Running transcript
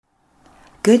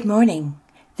Good morning.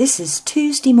 This is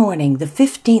Tuesday morning, the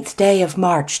 15th day of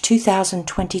March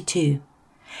 2022.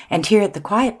 And here at the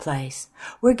Quiet Place,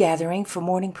 we're gathering for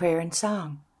morning prayer and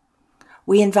song.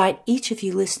 We invite each of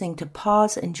you listening to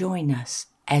pause and join us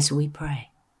as we pray.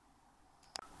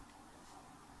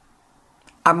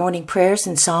 Our morning prayers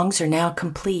and songs are now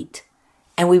complete,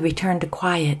 and we return to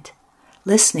quiet,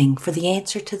 listening for the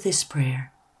answer to this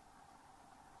prayer.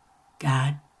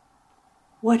 God,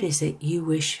 what is it you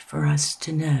wish for us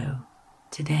to know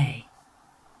today?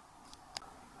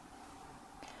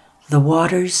 The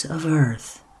waters of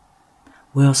earth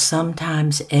will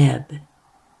sometimes ebb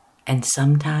and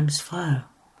sometimes flow.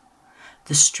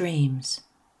 The streams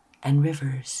and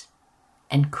rivers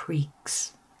and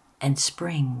creeks and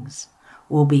springs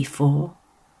will be full,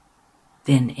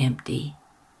 then empty,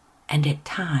 and at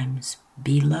times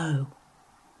be low.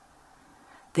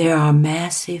 There are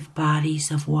massive bodies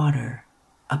of water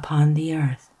upon the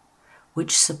earth,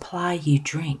 which supply you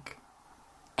drink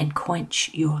and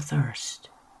quench your thirst.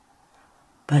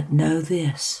 But know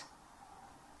this,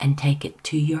 and take it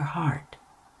to your heart.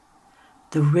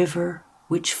 The river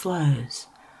which flows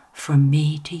from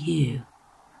me to you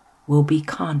will be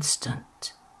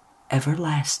constant,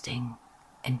 everlasting,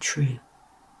 and true.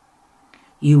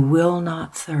 You will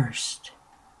not thirst.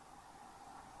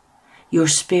 Your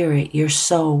spirit, your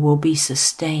soul will be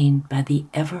sustained by the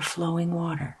ever-flowing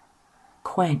water,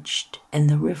 quenched in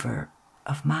the river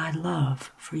of my love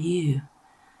for you.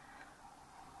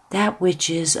 That which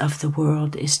is of the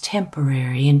world is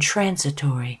temporary and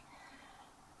transitory.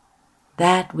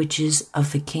 That which is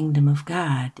of the kingdom of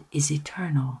God is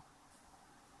eternal,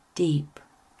 deep,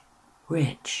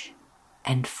 rich,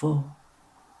 and full.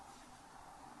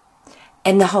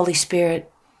 And the Holy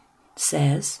Spirit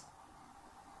says,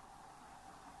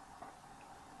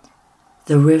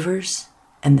 the rivers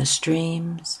and the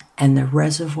streams and the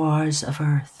reservoirs of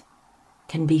earth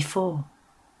can be full,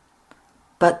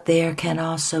 but there can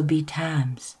also be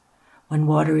times when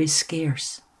water is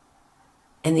scarce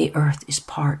and the earth is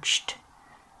parched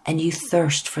and you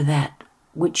thirst for that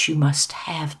which you must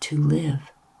have to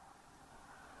live.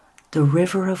 The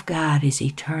river of God is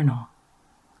eternal,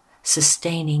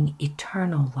 sustaining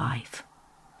eternal life.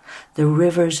 The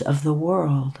rivers of the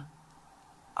world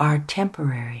are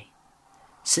temporary,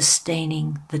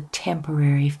 sustaining the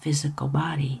temporary physical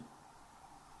body.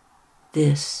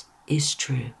 This is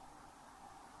true.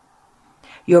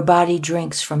 Your body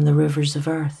drinks from the rivers of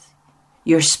earth.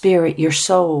 Your spirit, your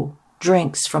soul,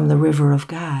 drinks from the river of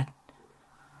God.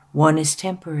 One is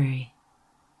temporary,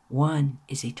 one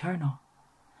is eternal.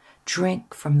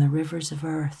 Drink from the rivers of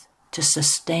earth to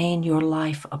sustain your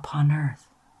life upon earth.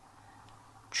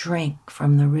 Drink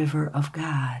from the river of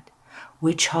God,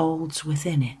 which holds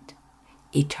within it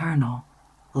eternal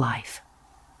life.